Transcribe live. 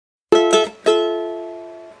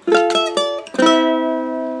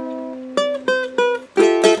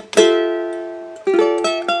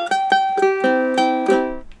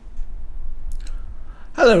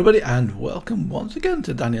Hello everybody and welcome once again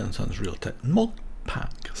to Danny & Sons Realtech mod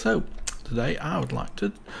pack. So today I would like to,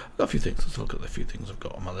 I've got a few things, let's look at the few things I've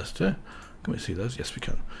got on my list here. Can we see those? Yes we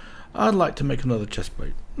can. I'd like to make another chest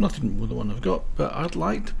plate, nothing with the one I've got, but I'd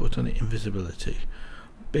like to put on invisibility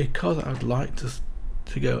because I'd like to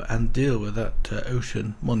go and deal with that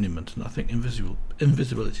ocean monument, and I think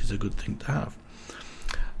invisibility is a good thing to have.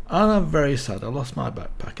 And I'm very sad I lost my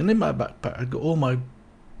backpack, and in my backpack I'd got all my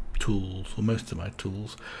tools, or most of my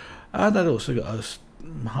tools, and I'd also got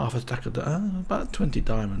half a stack of about 20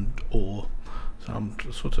 diamond ore, so I'm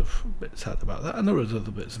sort of a bit sad about that, and there was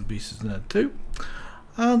other bits and pieces in there too.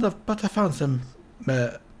 And but I found some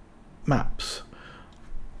maps,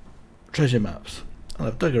 treasure maps, and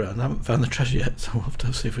I've dug around. I haven't found the treasure yet, so we'll have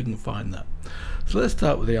to see if we can find that. So let's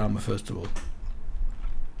start with the armor first of all.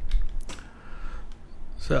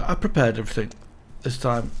 So I prepared everything this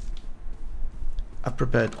time. I've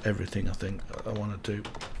prepared everything I think I want to do.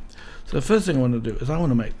 So the first thing I want to do is I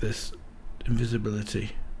want to make this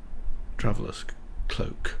invisibility traveler's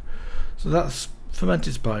cloak. So that's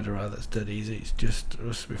fermented spider eye, that's dead easy, it's just a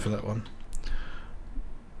recipe for that one.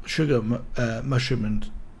 Sugar, mushroom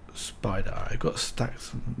and spider eye. I've got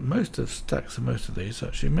stacks of most of these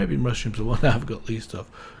actually. Maybe mushrooms are one I've got least of.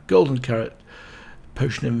 Golden carrot,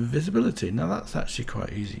 potion of invisibility. Now that's actually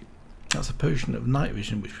quite easy. That's a potion of night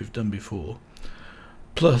vision, which we've done before,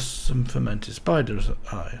 plus some fermented spider's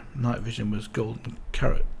eye. Night vision was golden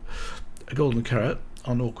carrot, a golden carrot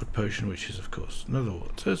on awkward potion, which is of course another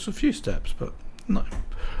one. So it's a few steps, but not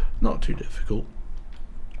too difficult.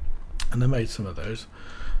 And I made some of those,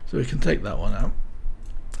 so we can take that one out,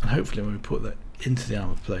 and hopefully when we put that into the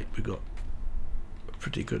armor plate we've got a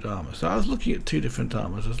pretty good armor. So I was looking at two different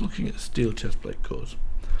armors. I was looking at steel chest plate cores,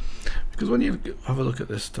 because when you have a look at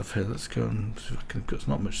this stuff here, let's go and see if I can, there's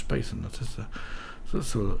not much space in that, is there? So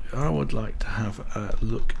let's have a look. I would like to have a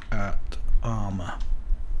look at armor.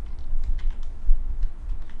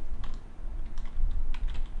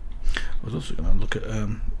 I was also going to look at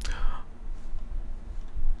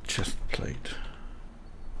chest plate,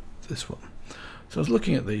 this one. So I was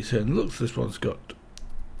looking at these here, and look, this one's got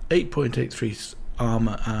 8.83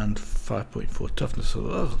 armor and 5.4 toughness, so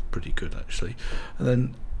that's pretty good actually. And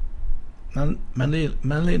then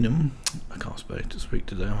Melinum, I can't speak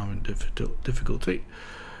today, I'm having difficulty.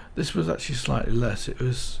 This was actually slightly less. It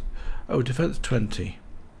was defense 20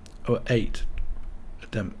 or 8,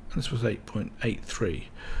 and this was 8.83.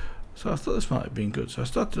 So I thought this might have been good. So I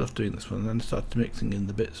started off doing this one, and then started mixing in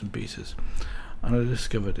the bits and pieces, and I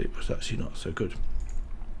discovered it was actually not so good.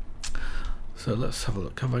 So let's have a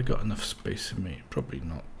look. Have I got enough space in me? Probably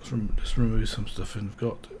not. Let's remove some stuff, and I've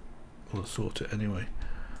got. We'll sort it anyway.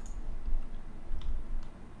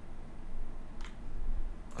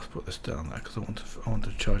 Let's put this down there because I want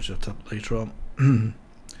to charge that up later on.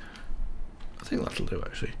 I think that'll do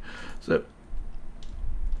actually. So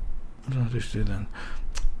what do I do then?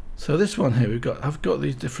 So this one here I've got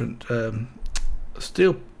these different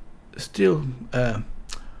steel so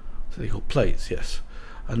they call plates, yes,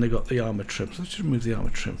 and they've got the armor trim. So let's just remove the armor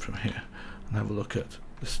trim from here and have a look at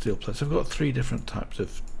the steel plates. I've got three different types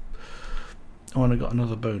of. Oh, and I got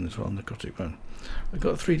another bone as well, necrotic bone. I've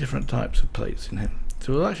got three different types of plates in here.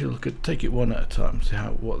 So we'll actually take it one at a time, see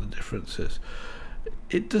what the difference is.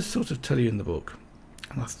 It does sort of tell you in the book,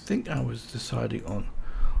 and I think I was deciding on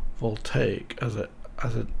voltaic as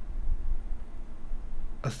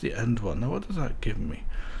the end one. Now what does that give me?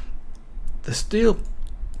 The steel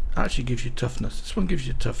actually gives you toughness. This one gives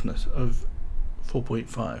you toughness of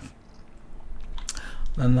 4.5.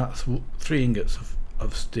 Then that's 3 ingots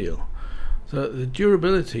of steel. So the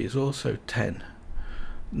durability is also 10.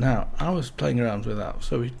 Now I was playing around with that,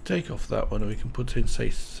 so we take off that one and we can put in, say,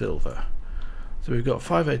 silver. So we've got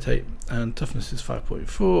 588, and toughness is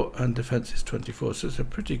 5.4, and defense is 24. So it's a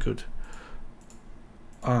pretty good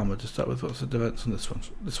armor to start with. What's the defense on this one?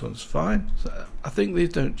 This one's fine. So I think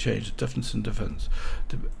these don't change the toughness and defense,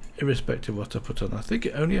 irrespective of what I put on. I think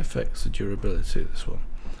it only affects the durability of this one.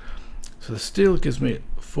 So the steel gives me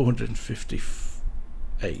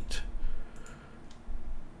 458.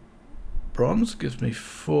 Bronze gives me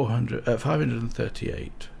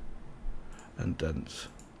 538 and dense.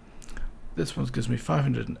 This one gives me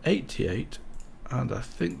 588, and I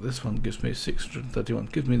think this one gives me 631,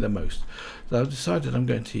 gives me the most. So I've decided I'm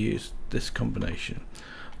going to use this combination.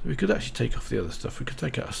 So we could actually take off the other stuff. We could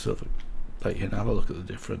take out a silver plate here and have a look at the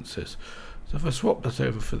differences. So if I swap that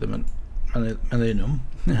over for the melinum,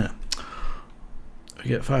 we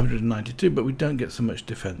get 592, but we don't get so much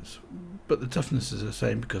defense. But the toughness is the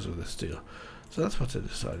same because of the steel. So that's what I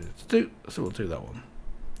decided to do. So we'll do that one.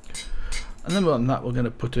 And then on that we're going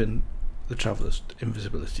to put in the traveller's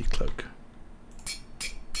invisibility cloak.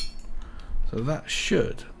 So that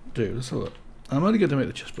should do. Let's have a look. I'm only going to make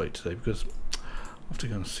the chest plate today because I have to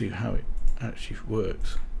go and see how it actually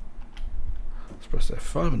works. Let's press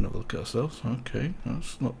F5 and have a look at ourselves. Okay,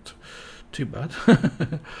 that's not too bad.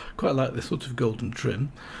 Quite like this sort of golden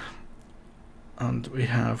trim. And we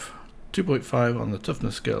have 2.5 on the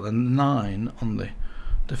toughness scale and 9 on the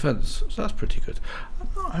defense. So that's pretty good. I'm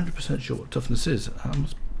not 100% sure what toughness is. I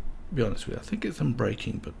must be honest with you. I think it's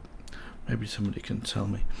unbreaking, but maybe somebody can tell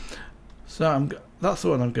me. So that's the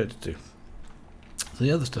one I'm going to do. So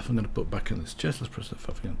the other stuff I'm going to put back in this chest. Let's press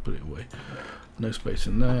F5 again, put it away. No space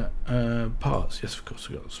in there. Parts, yes, of course,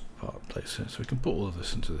 we've got this part place here. So we can put all of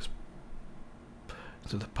this into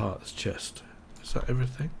the parts chest. Is that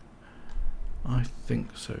everything? I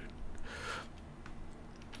think so.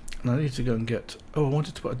 And I need to go and get. Oh, I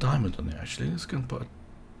wanted to put a diamond on it actually. Let's go and put.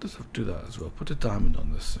 Let's do that as well. Put a diamond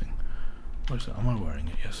on this thing. What's that? Am I wearing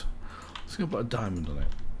it? Yes. Let's go and put a diamond on it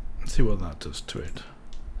and see what that does to it.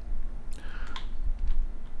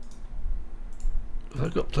 But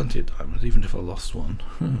I've got plenty of diamonds, even if I lost one.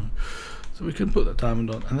 So we can put that diamond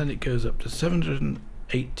on, and then it goes up to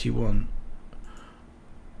 781,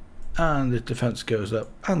 and the defense goes up,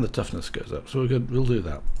 and the toughness goes up. So we'll do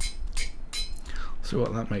that. See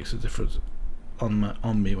what that makes a difference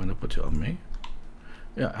on me when I put it on me.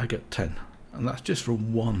 Yeah, I get 10, and that's just for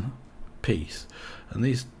one piece. And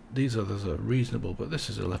these others are reasonable, but this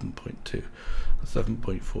is 11.2,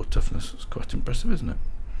 7.4 toughness. It's quite impressive, isn't it?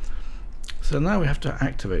 So now we have to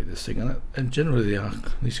activate this thing, and generally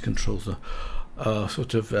these controls are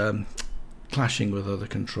sort of clashing with other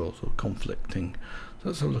controls or conflicting. So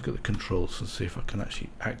let's have a look at the controls and see if I can actually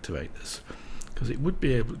activate this, because it would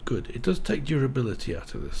be good. It does take durability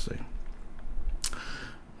out of this thing.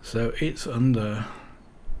 So it's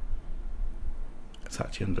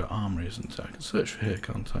actually under armory, isn't it? I can search for here,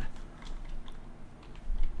 can't I?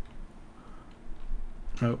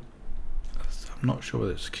 No. I'm not sure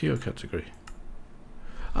whether it's Q category.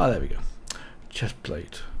 Ah, there we go. Chest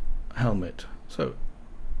plate, helmet. So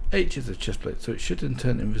H is a chest plate, so it should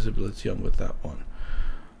turn invisibility on with that one.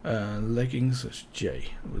 Leggings, that's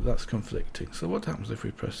J. Well, that's conflicting. So what happens if we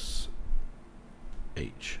press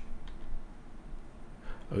H?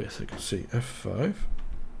 Oh yes, I can see F5.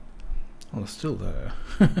 Oh, it's still there.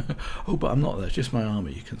 Oh, but I'm not there. It's just my armor.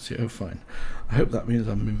 You can see. Oh, fine. I hope that means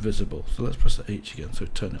I'm invisible. So let's press the H again. So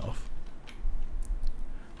turn it off.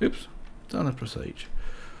 Oops, don't I press H?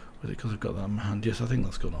 Was it because I've got that in my hand? Yes, I think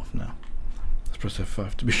that's gone off now. Let's press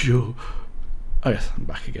F5 to be sure. Oh yes, I'm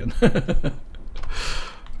back again.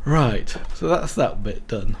 Right, so that's that bit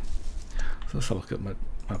done. So let's have a look at my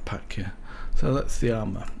pack here. So that's the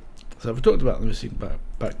armour. So I've talked about the missing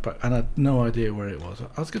backpack, and I had no idea where it was.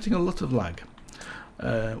 I was getting a lot of lag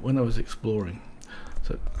when I was exploring.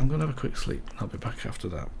 So I'm going to have a quick sleep, and I'll be back after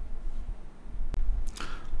that.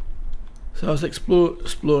 So I was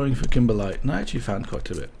exploring for kimberlite, and I actually found quite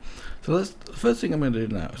a bit. So the first thing I'm going to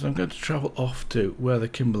do now is I'm going to travel off to where the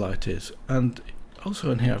kimberlite is, and also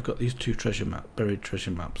in here I've got these two buried treasure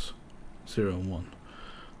maps, 0 and 1.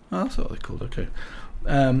 Oh, that's what they're called. Okay.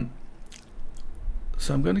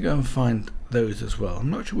 So I'm going to go and find those as well. I'm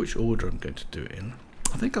not sure which order I'm going to do it in.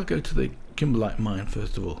 I think I'll go to the kimberlite mine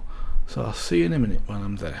first of all. So I'll see you in a minute when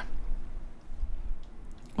I'm there.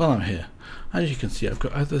 Well, I'm here. As you can see, I've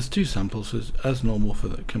got there's two samples as normal for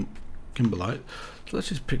the kimberlite. So let's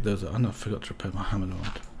just pick those up. I forgot to repair my hammer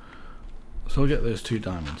on. So I'll get those two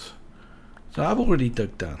diamonds. So I've already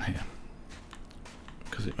dug down here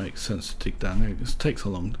because it makes sense to dig down here. It takes a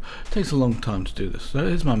long time to do this. So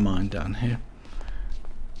here's my mine down here,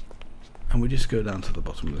 and we just go down to the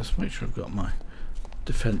bottom of this. Make sure I've got my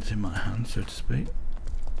defense in my hand, so to speak.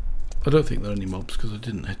 I don't think there are any mobs because I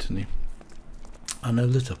didn't hit any. And I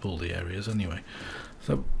lit up all the areas anyway,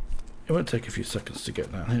 so it won't take a few seconds to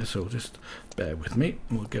get down here, so just bear with me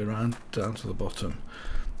and we'll go around down to the bottom.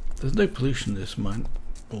 There's no pollution in this mine,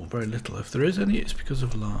 or very little. If there is any, it's because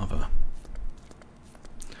of lava.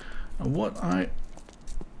 And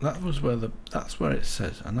that's where it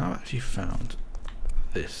says, and I've actually found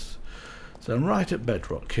this. So I'm right at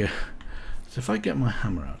bedrock here. So if I get my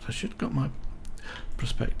hammer out, I should have got my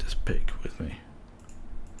prospectus pick with me.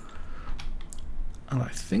 And I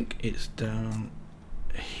think it's down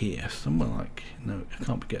here, somewhere like, no, it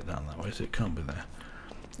can't get down that way, so it can't be there.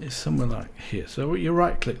 It's somewhere like here. So you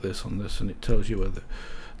right click this on this and it tells you whether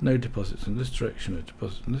no deposits in this direction, no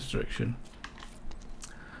deposits in this direction.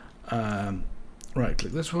 Right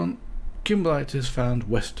click this one. Kimberlite is found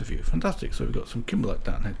west of you. Fantastic, so we've got some kimberlite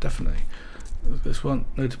down here, definitely. This one,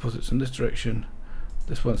 no deposits in this direction,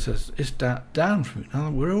 This one says it's down from you. Now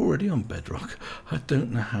we're already on bedrock. I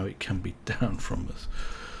don't know how it can be down from us.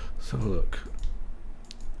 Let's have a look.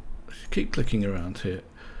 Keep clicking around here.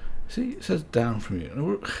 See, it says down from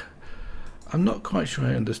you. I'm not quite sure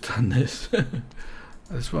I understand this.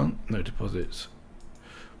 This one, no deposits.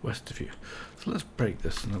 West of you. So let's break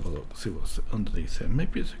this and have a look, see what's underneath here.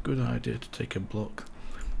 Maybe it's a good idea to take a block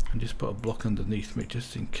and just put a block underneath me,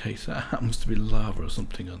 just in case that happens to be lava or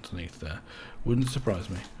something underneath there. Wouldn't surprise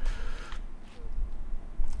me.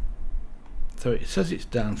 So it says it's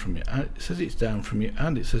down from you, and it says it's down from you,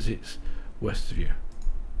 and it says it's west of you.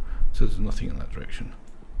 So there's nothing in that direction.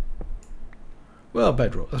 Well,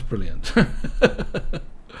 bedrock, that's brilliant.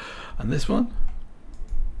 And this one?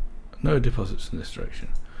 No deposits in this direction.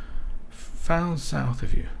 Found south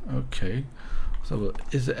of you. Okay. So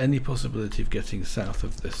is there any possibility of getting south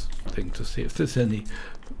of this thing to see if there's any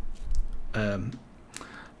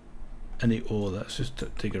ore? Let's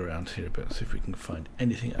just dig around here a bit and see if we can find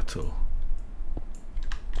anything at all.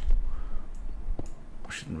 I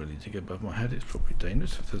shouldn't really dig above my head, it's probably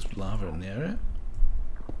dangerous if there's lava in the area.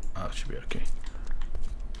 Oh, it should be okay.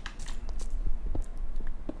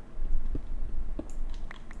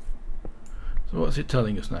 So what's it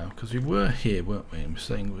telling us now? Because we were here, weren't we? And we're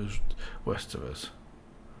saying it was west of us.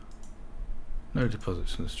 No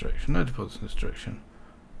deposits in this direction. No deposits in this direction.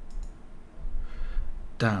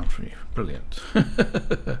 Down from you. Brilliant.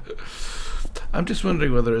 I'm just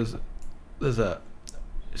wondering whether there's a...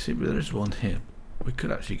 See, there is one here. We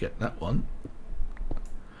could actually get that one.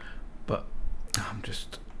 But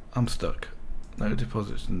I'm stuck. No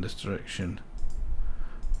deposits in this direction.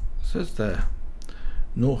 It says there,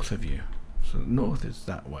 north of you. So the north is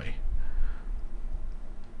that way.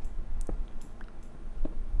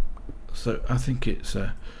 So I think it's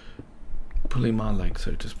pulling my leg,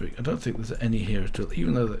 so to speak. I don't think there's any here at all,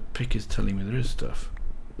 even though the pick is telling me there is stuff.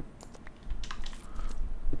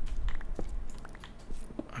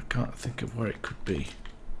 I can't think of where it could be.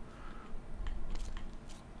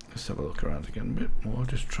 Let's have a look around again a bit more,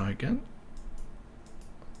 just try again.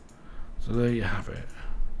 So there you have it.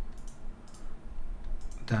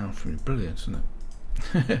 Down from you. Brilliant, isn't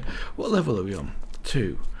it? What level are we on?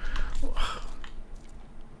 2.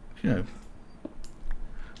 You know,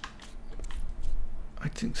 I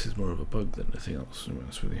think this is more of a bug than anything else, to be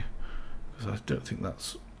honest with you, because I don't think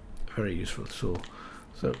that's very useful at all.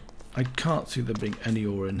 So I can't see there being any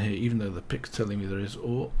ore in here, even though the pick's telling me there is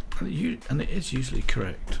ore, and it is usually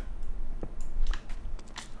correct.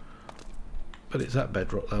 But it's at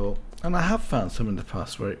bedrock level, and I have found some in the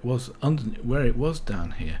past where it was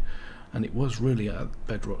down here, and it was really at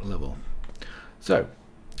bedrock level. So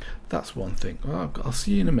that's one thing. Well, I'll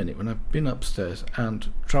see you in a minute when I've been upstairs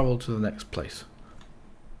and travelled to the next place.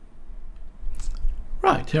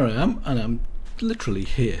 Right, here I am, and I'm literally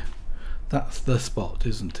here. That's the spot,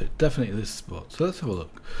 isn't it? Definitely this spot. So let's have a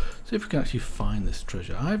look. See if we can actually find this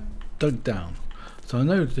treasure. I've dug down, so I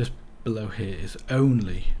know this below here is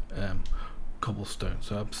only cobblestone,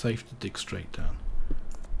 so I'm safe to dig straight down.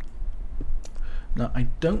 Now I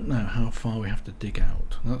don't know how far we have to dig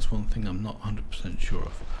out. That's one thing I'm not 100% sure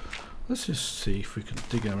of. Let's just see if we can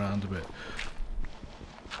dig around a bit.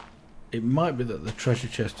 It might be that the treasure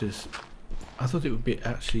chest is... I thought it would be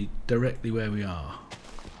actually directly where we are,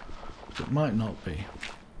 but it might not be.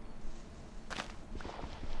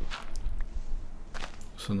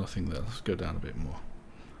 So nothing there. Let's go down a bit more.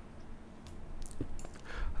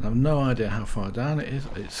 And I've no idea how far down it is.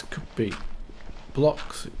 It could be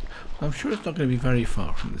blocks. I'm sure it's not going to be very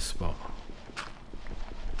far from this spot.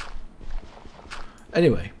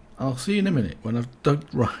 Anyway, I'll see you in a minute when I've dug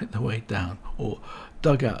right the way down, or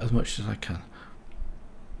dug out as much as I can.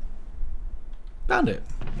 Found it.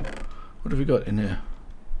 What have we got in here?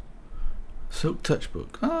 Silk touch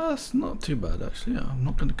book. Ah, that's not too bad actually. I'm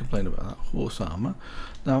not going to complain about that. Horse armor.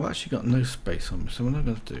 Now I've actually got no space on me, so what I'm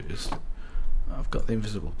going to do is I've got the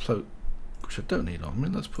invisible cloak, which I don't need on me.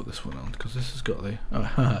 Let's put this one on because this has got the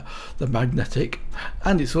the magnetic,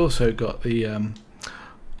 and it's also got the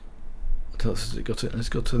what else has it got? It's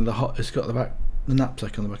got the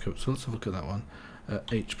knapsack on the back of it. So let's have a look at that one.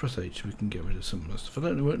 H, press H, we can get rid of some of the stuff.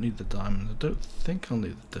 I won't need the diamonds. I don't think I'll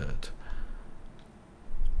need the dirt.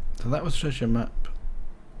 So that was treasure map.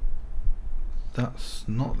 That's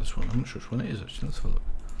not this one. I'm not sure which one it is actually. Let's have a look.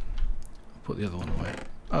 I'll put the other one away.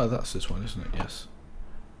 Oh, that's this one, isn't it? Yes.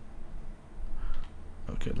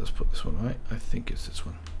 Okay, let's put this one away. I think it's this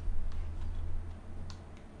one.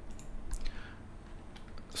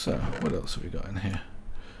 So, what else have we got in here?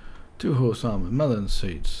 2 horse armor, melon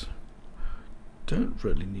seeds. Don't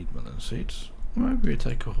really need melon seeds. Maybe we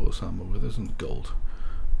take a horse armor with us and gold.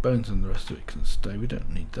 bones and the rest of it can stay. We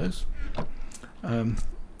don't need those.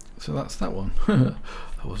 So that's that one.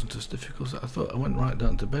 That wasn't as difficult as I thought. I went right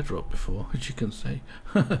down to bedrock before, as you can see.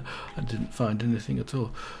 I didn't find anything at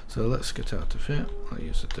all. So let's get out of here. I'll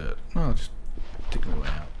use the dirt. No, I'll just dig my way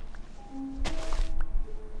out.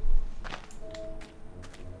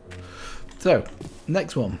 So,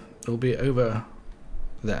 next one will be over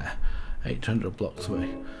there, 800 blocks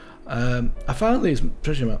away. I found these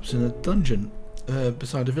treasure maps in a dungeon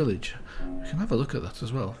beside a village. We can have a look at that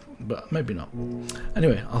as well, but maybe not.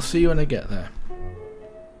 Anyway, I'll see you when I get there.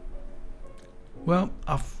 Well,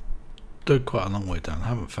 I've dug quite a long way down. I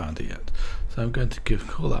haven't found it yet, so I'm going to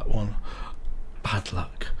call that one bad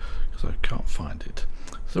luck because I can't find it.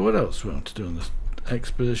 So what else do we want to do on this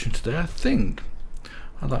expedition today? I think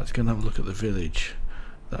I'd like to go and have a look at the village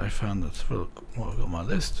that I found. That's what I've got on my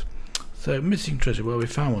list. So missing treasure. Well, we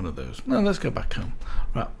found one of those. Now let's go back home.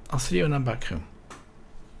 Right, I'll see you when I'm back home.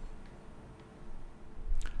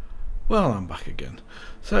 Well, I'm back again.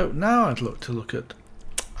 So now I'd look at.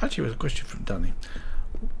 Actually, it was a question from Danny.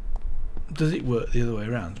 Does it work the other way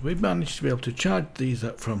around? We've managed to be able to charge these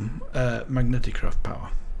up from magneticraft power,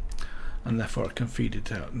 and therefore I can feed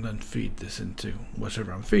it out and then feed this into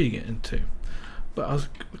whatever I'm feeding it into. But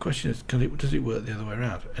the question is, does it work the other way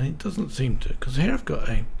around? And it doesn't seem to, because here I've got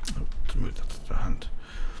a. To move that to the hand.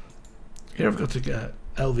 Here I've got a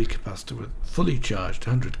LV capacitor with fully charged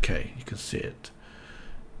 100k. You can see it.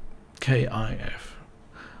 KIF.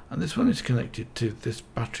 And this one is connected to this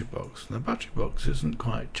battery box. And the battery box isn't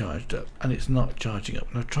quite charged up, and it's not charging up.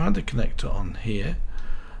 And I've tried the connector on here,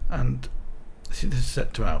 and see, this is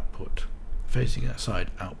set to output, facing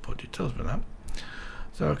outside output. It tells me that.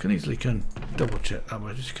 So I can easily double check that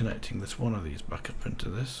by just connecting this one of these back up into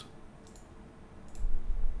this.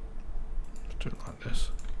 Let's do it like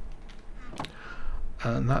this.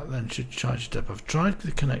 And that then should charge it up. I've tried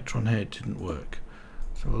the connector on here, it didn't work.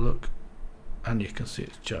 So we'll look, and you can see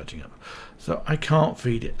it's charging up. So I can't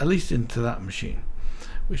feed it, at least into that machine,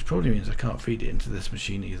 which probably means I can't feed it into this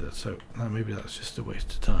machine either. So now maybe that's just a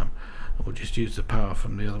waste of time. And we'll just use the power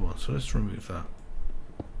from the other one. So let's remove that.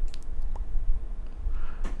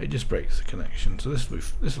 It just breaks the connection. So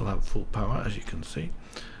this will have full power, as you can see.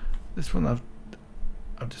 This one I've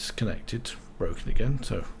disconnected, broken again,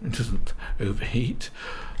 so it doesn't overheat.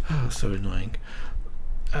 Oh, so annoying.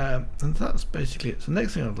 And that's basically it. So the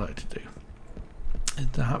next thing I'd like to do is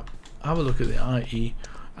to have a look at the IE.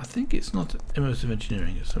 I think it's not immersive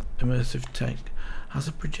engineering, it's immersive tech. Has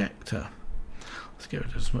a projector. Let's get rid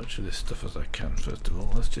of as much of this stuff as I can first of all.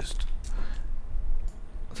 I'll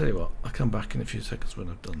tell you what, I'll come back in a few seconds when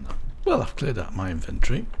I've done that. Well, I've cleared out my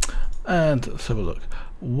inventory, and let's have a look.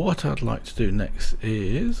 What I'd like to do next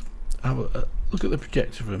is have a look at the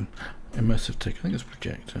projector from immersive tech. I think it's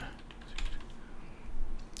projector.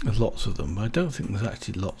 There's lots of them, but I don't think there's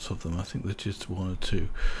actually lots of them. I think there's just one or two.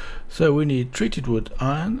 So we need treated wood,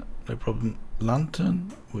 iron, no problem.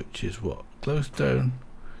 Lantern, which is what? Glowstone.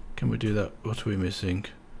 Can we do that? What are we missing?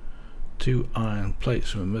 2 iron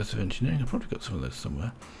plates from immersive engineering. I've probably got some of those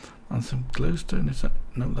somewhere. And some glowstone. Is that?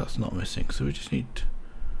 No, that's not missing. So we just need.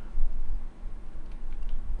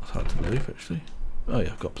 That's hard to believe, actually. Oh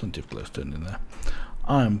yeah, I've got plenty of glowstone in there.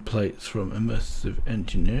 Iron plates from immersive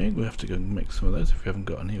engineering. We have to go and make some of those if we haven't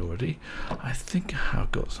got any already. I think I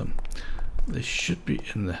have got some. They should be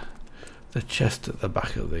in the chest at the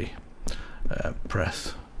back of the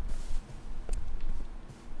press.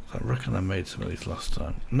 I reckon I made some of these last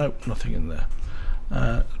time. Nope, nothing in there.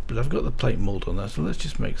 But I've got the plate mold on there, so let's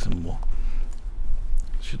just make some more.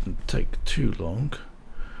 Shouldn't take too long.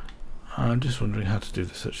 I'm just wondering how to do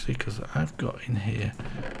this actually, because I've got in here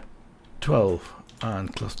 12 iron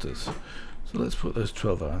clusters. So let's put those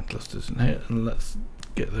 12 iron clusters in here, and let's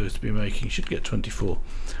get those to be making. Should get 24.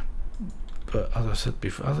 But as I said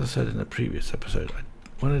before, as I said in a previous episode,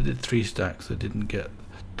 when I did 3 stacks, I didn't get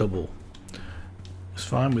double. It's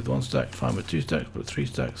fine with 1 stack, fine with 2 stacks, but 3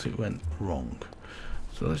 stacks it went wrong.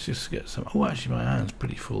 So let's just get some. Oh, actually my iron's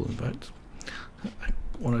pretty full in fact.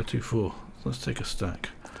 1024. Let's take a stack.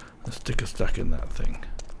 Let's stick a stack in that thing.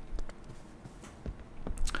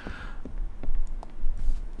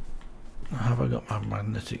 Have I got my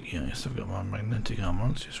magnetic? Yes, I've got my magnetic armor.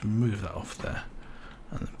 Let's just remove that off there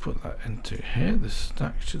and then put that into here. This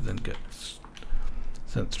stack should then get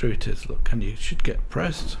sent through. It is. Look, and you should get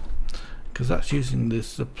pressed, because that's using the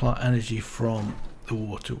supply energy from the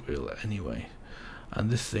water wheel anyway. And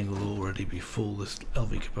this thing will already be full, this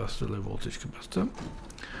LV capacitor, low voltage capacitor.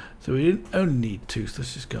 So we only need 2, so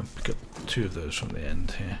let's just go and pick up 2 of those from the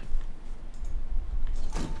end here.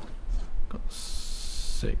 Got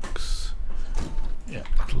 6. Yeah,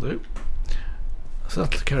 that'll do. So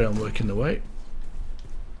that's to carry on working away.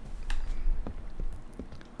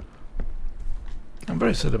 I'm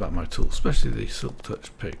very sad about my tools, especially the Silk Touch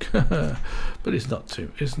pick, but it's not,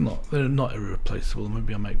 they're not irreplaceable.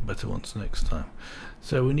 Maybe I'll make better ones next time.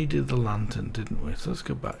 So we needed the lantern, didn't we? So let's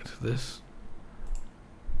go back to this.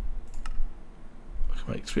 I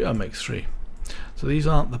can make 3, I'll make 3. So these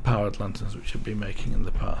aren't the powered lanterns which I've been making in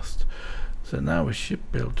the past. So now we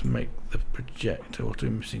should be able to make the projector. What are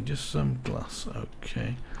we missing? Just some glass,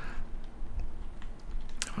 okay.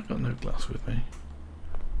 Have I got no glass with me?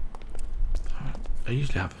 I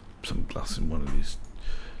usually have some glass in one of these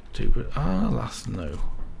two, but alas, no.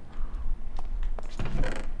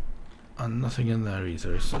 And nothing in there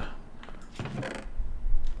either, is there?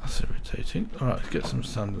 That's irritating. Alright, let's get some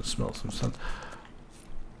sand and smelt some sand.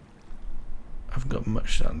 I haven't got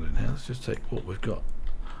much sand in here. Let's just take what we've got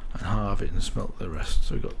and halve it and smelt the rest.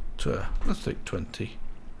 So we've got, let's take 20.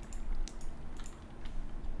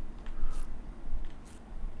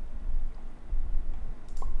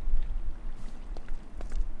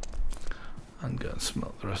 And go and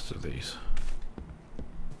smelt the rest of these.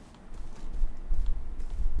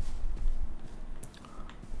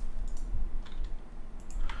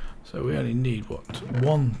 So we only need what,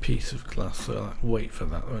 1 piece of glass, so I'll wait for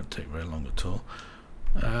that. It won't take very long at all.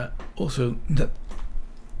 Also,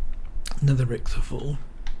 nether bricks are full.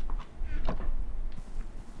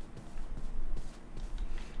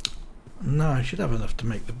 Now I should have enough to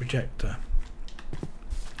make the projector.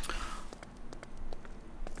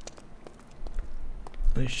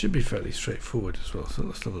 And it should be fairly straightforward as well. So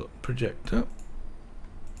let's have a look. Projector.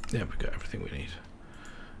 Yeah, we've got everything we need.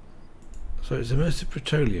 So it's immersive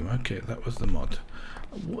petroleum. Okay, that was the mod.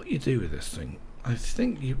 What you do with this thing, I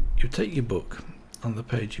think you take your book on the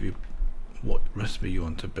page of what recipe you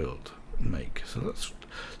want to build and make. So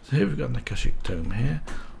here we've got an Akashic Tome here.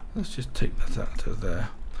 Let's just take that out of there.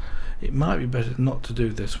 It might be better not to do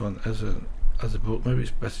this one as a book. Maybe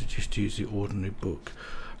it's better just to use the ordinary book.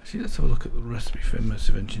 Actually, let's have a look at the recipe for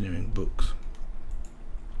immersive engineering books.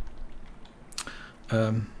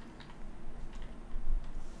 No,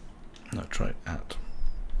 try at.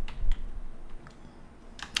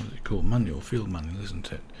 What's it called? Manual, field manual,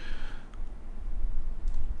 isn't it?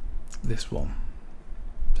 This one.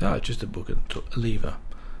 Ah, it's just a book and a lever.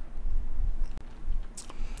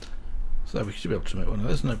 So we should be able to make one of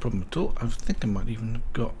those, no problem at all. I think I might even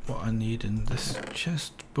have got what I need in this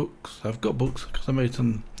chest. Books. I've got books because I made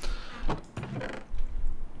some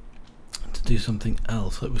to do something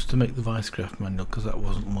else. It was to make the Vicecraft manual because that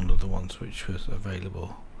wasn't one of the ones which was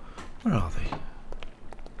available. Where are they?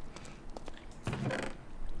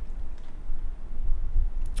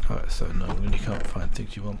 Oh, it's so annoying when you can't find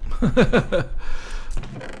things you want.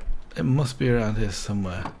 It must be around here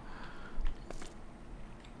somewhere.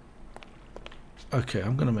 Okay,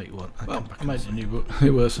 I'm going to make one. Well, I made a new book.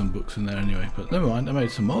 There were some books in there anyway, but never mind, I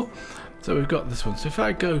made some more. So we've got this one. So if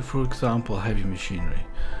I go, for example, heavy machinery,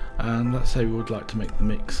 and let's say we would like to make the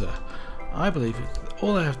mixer, I believe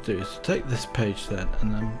all I have to do is to take this page then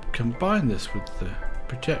and then combine this with the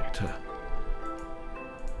projector.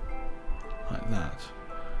 Like that.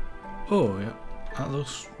 Oh, yeah, that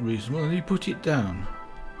looks reasonable. And you put it down.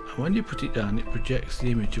 And when you put it down, it projects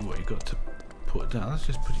the image of what you've got to put down. Let's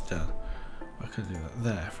just put it down. I can do that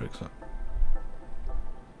there, for example.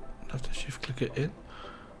 I have to shift click it in.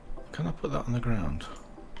 Can I put that on the ground?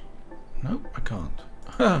 Nope, I can't.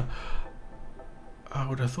 I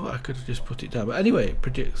would have thought I could have just put it down. But anyway, it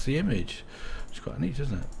projects the image. It's quite neat,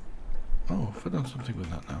 isn't it? Oh, I've done something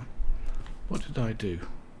with that now. What did I do?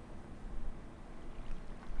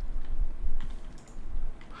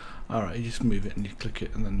 Alright, you just move it and you click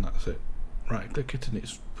it and then that's it. Right click it and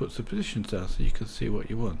it puts the positions down so you can see what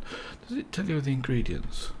you want. Does it tell you the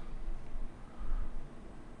ingredients?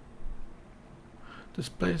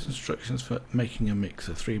 Displays instructions for making a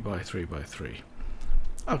mixer 3x3x3.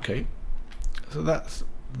 Okay, so that's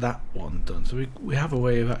that one done. So we have a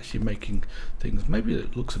way of actually making things. Maybe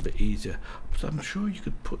it looks a bit easier, but I'm sure you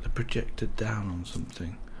could put the projector down on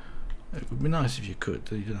something. It would be nice if you could,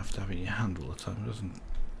 so you don't have to have it in your hand all the time,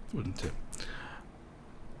 wouldn't it?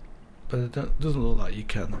 But it doesn't look like you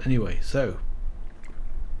can. Anyway, so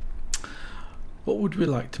what would we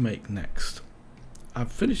like to make next?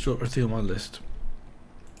 I've finished everything on my list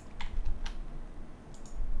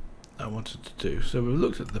I wanted to do. So we've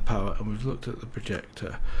looked at the power and we've looked at the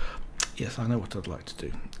projector. Yes, I know what I'd like to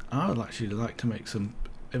do. I would actually like to make some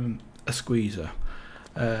a squeezer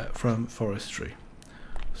from forestry.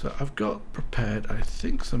 So I've got prepared, I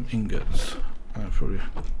think, some ingots. Probably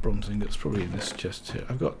bronze ingots, probably in this chest here.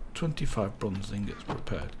 I've got 25 bronze ingots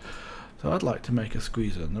prepared. So I'd like to make a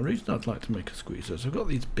squeezer, and the reason I'd like to make a squeezer is I've got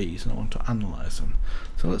these bees and I want to analyse them.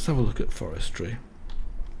 So let's have a look at forestry.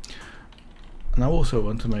 And I also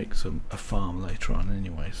want to make a farm later on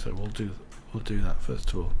anyway, so we'll do that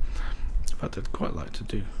first of all. In fact, I'd quite like to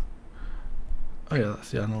do, oh yeah,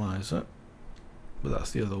 that's the analyzer, but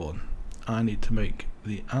that's the other one. I need to make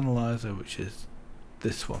the analyzer, which is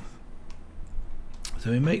this one.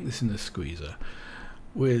 So we make this in a squeezer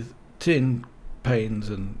with tin, panes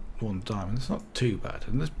and one diamond. It's not too bad.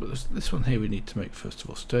 And this one here we need to make first of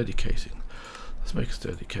all sturdy casing. Let's make a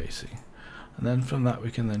sturdy casing, and then from that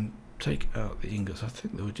we can then take out the ingots. I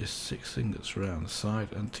think there were just 6 ingots around the side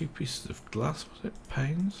and 2 pieces of glass. Was it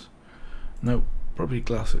panes? No, probably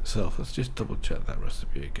glass itself. Let's just double check that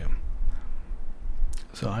recipe again.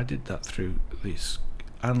 So I did that through this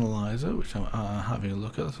analyzer, which I'm having a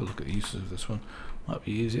look at. Let's have a look at the uses of this one. Might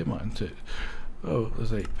be easier, mightn't it? Oh,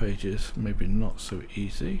 there's 8 pages. Maybe not so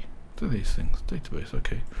easy. Do these things. Database,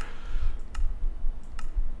 okay.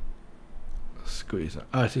 Squeezer.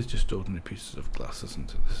 Ah, it is just ordinary pieces of glass,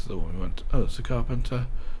 isn't it? This is the one we want. Oh, it's a carpenter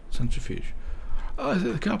centrifuge. Oh, is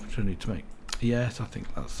it the carpenter I need to make? Yes, I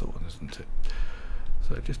think that's the one, isn't it?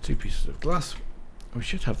 So just 2 pieces of glass. We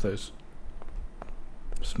should have those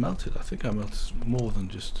smelted. I think I melted more than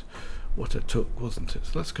just what it took, wasn't it?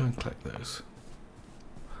 So let's go and collect those.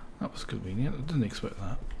 That was convenient. I didn't expect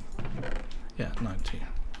that. Yeah, 19.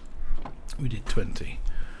 We did 20.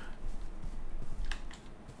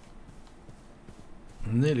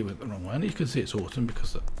 Nearly went the wrong way, and you can see it's autumn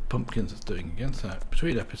because the pumpkins are doing again. So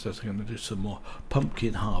between episodes I'm going to do some more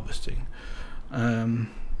pumpkin harvesting. Right,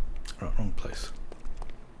 wrong place.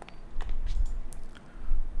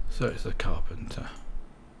 So it's a carpenter,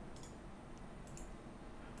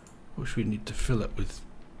 which we need to fill up with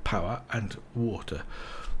power and water.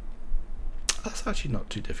 That's actually not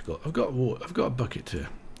too difficult. I've got water. I've got a bucket here,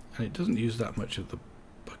 and it doesn't use that much of the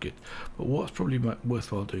bucket. But what's probably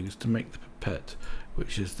worthwhile doing is to make the pipette,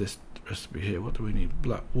 which is this recipe here. What do we need?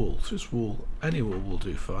 Black wool. So just wool. Any wool will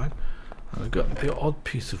do fine. And I've got the odd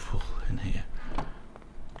piece of wool in here.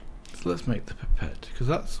 So let's make the pipette, because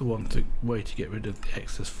that's the way to get rid of the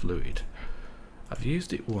excess fluid. I've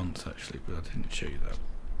used it once actually, but I didn't show you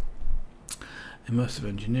that. Immersive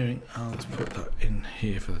engineering. Let's put that in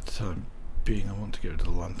here for the time being. I want to get rid of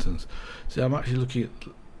the lanterns. See, I'm actually looking at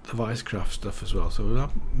the Vicecraft stuff as well, so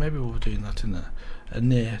maybe we'll be doing that in a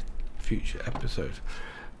near future episode.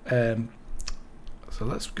 So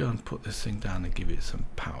let's go and put this thing down and give it some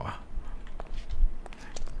power.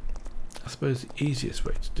 I suppose the easiest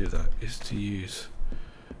way to do that is to use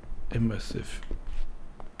immersive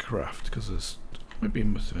craft, because there's maybe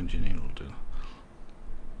immersive engineering will do.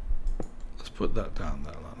 Let's put that down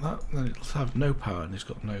there like that, then it'll have no power and it's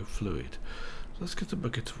got no fluid. So let's get a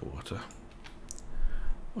bucket of water.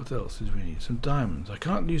 What else do we need? Some diamonds. I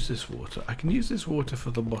can't use this water. I can use this water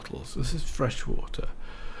for the bottles. This is fresh water.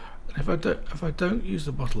 And if I don't use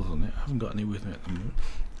the bottles on it, I haven't got any with me at the moment,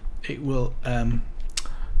 it will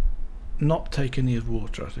not take any of the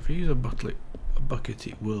water out. If you use a bucket,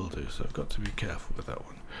 it will do. So I've got to be careful with that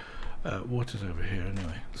one. Water's over here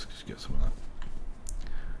anyway. Let's just get some of that.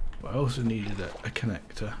 But I also needed a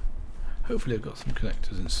connector. Hopefully I've got some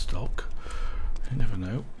connectors in stock. You never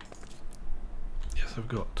know. Yes, I've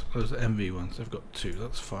got those MV ones. I've got 2.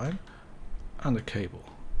 That's fine. And a cable.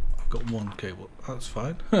 I've got 1 cable. That's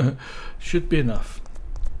fine. Should be enough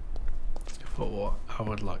for what I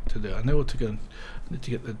would like to do. I know what to go. I need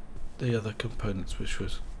to get the other components, which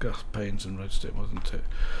was gas panes and redstone, wasn't it?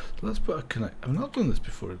 So let's put a connect. I've not done this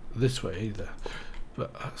before this way either,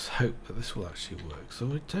 but let's hope that this will actually work. So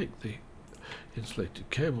we take the insulated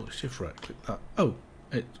cable, shift right click that. Oh,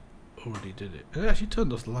 it already did it. It actually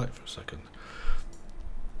turned off the light for a second.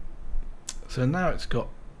 So now it's got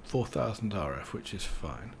 4000 RF, which is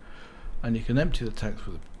fine. And you can empty the tanks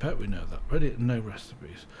with a pipette, we know that. Ready? No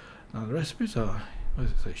recipes. Now the recipes are, what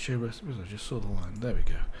does it say? Show recipes? I just saw the line. There we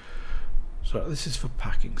go. So this is for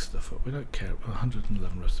packing stuff up. We don't care about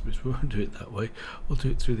 111 recipes. We won't do it that way. We'll do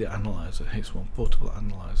it through the analyzer. Here's one portable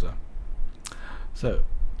analyzer. So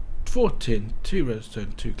 4 tin, 2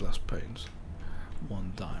 redstone, 2 glass panes,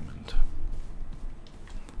 1 diamond.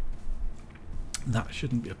 That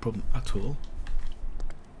shouldn't be a problem at all.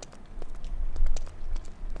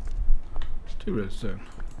 2 redstone.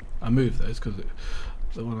 I moved those because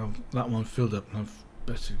that one filled up, and I've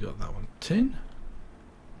basically got that one. Tin.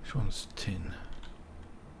 Which one's tin?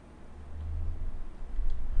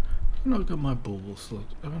 I've not got my bulbul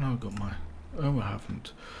slot. I've not got my. Oh, I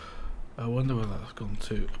haven't. I wonder where that's gone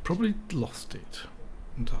to. I probably lost it.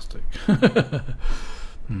 Fantastic.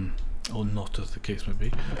 Or not, as the case may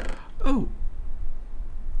be. Oh,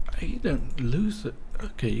 You don't lose it.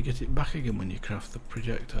 Okay, you get it back again when you craft the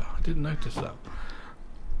projector. I didn't notice that.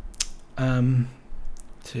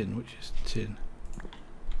 Tin, which is tin.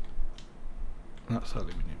 That's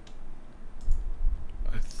aluminium.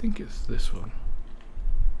 I think it's this one.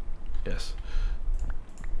 Yes.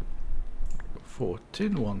 4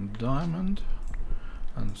 tin, 1 diamond,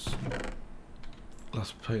 and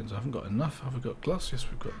glass panes. I haven't got enough. Have we got glass? Yes,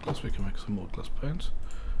 we've got glass. We can make some more glass panes.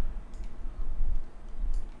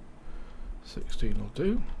 16 will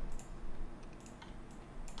do.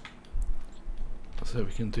 So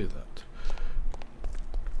we can do that.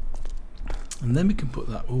 And then we can put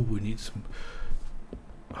that, oh, we need some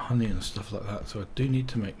honey and stuff like that. So I do need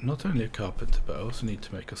to make not only a carpenter, but I also need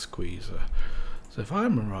to make a squeezer. So if I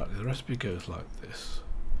remember rightly, the recipe goes like this.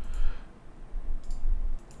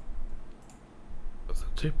 The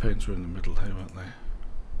 2 panes were in the middle here, weren't they?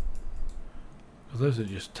 Because those are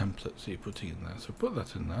just templates that you're putting in there. So put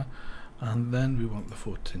that in there. And then we want the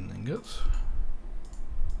 4 tin ingots.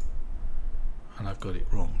 And I've got it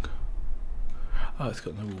wrong. Oh, it's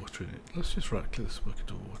got no water in it. Let's just right click this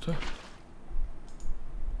bucket of water.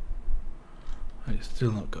 And it's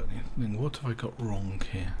still not got anything. What have I got wrong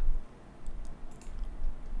here?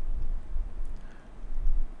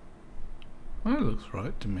 Well, it looks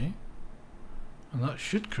right to me. And that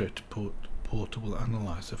should create a portable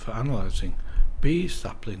analyzer for analysing bees,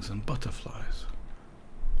 saplings and butterflies.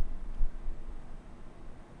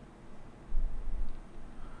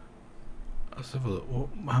 Let's have a look.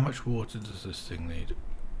 How much water does this thing need?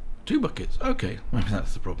 2 buckets. Okay, maybe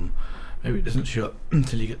that's the problem. Maybe it doesn't show up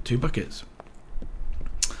until you get 2 buckets.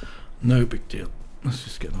 No big deal. Let's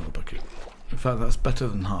just get another bucket. In fact, that's better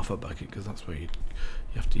than half a bucket because that's where you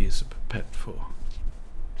have to use a pipette for.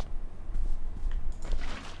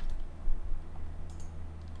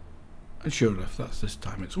 And sure enough, that's this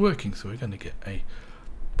time it's working, so we're going to get a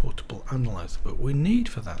portable analyzer. But we need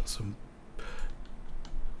for that some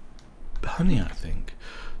honey, I think.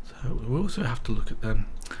 So we also have to look at them.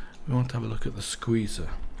 We want to have a look at the squeezer,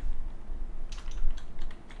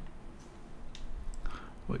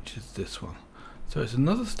 which is this one. So it's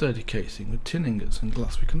another sturdy casing with tin ingots and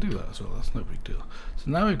glass. We can do that as well, that's no big deal.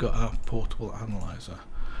 So now we've got our portable analyzer,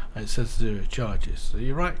 and it says 0 charges. So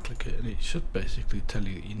you right click it and it should basically tell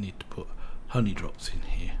you that you need to put honey drops in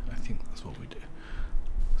here. I think that's what we do.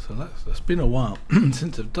 So that's been a while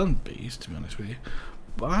since I've done bees, to be honest with you,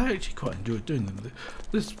 but I actually quite enjoy doing them.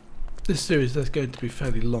 This series is going to be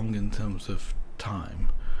fairly long in terms of time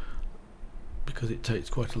because it takes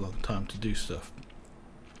quite a long time to do stuff.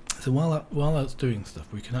 So while I was doing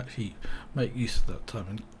stuff, we can actually make use of that time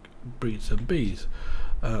and breed some bees.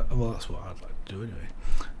 Well, that's what I'd like to do anyway.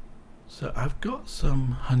 So I've got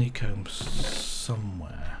some honeycombs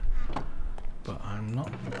somewhere, but I'm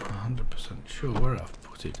not 100% sure where I've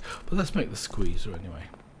put it. But let's make the squeezer anyway.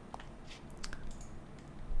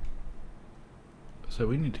 So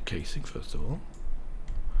we need a casing first of all.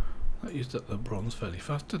 That used up the bronze fairly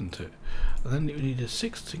fast, didn't it? And then we need a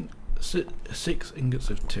 6 ingots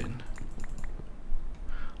of tin.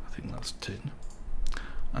 I think that's tin.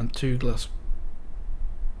 And 2 glass.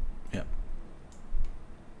 Yeah.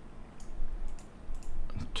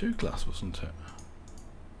 And 2 glass, wasn't it?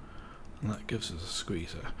 And that gives us a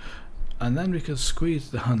squeezer. And then we can squeeze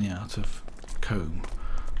the honey out of comb.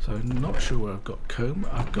 So I'm not sure where I've got comb.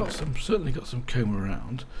 I've got some, certainly got some comb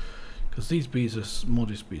around, because these bees are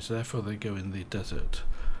modest bees, therefore they go in the desert.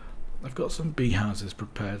 I've got some bee houses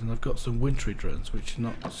prepared, and I've got some wintry drones which are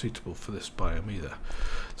not suitable for this biome either.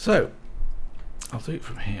 So I'll do it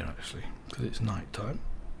from here actually, because it's night time.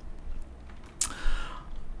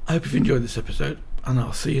 I hope you've enjoyed this episode, and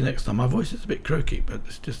I'll see you next time. My voice is a bit croaky, but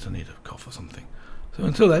it's just I need a cough or something. So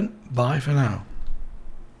until then, bye for now.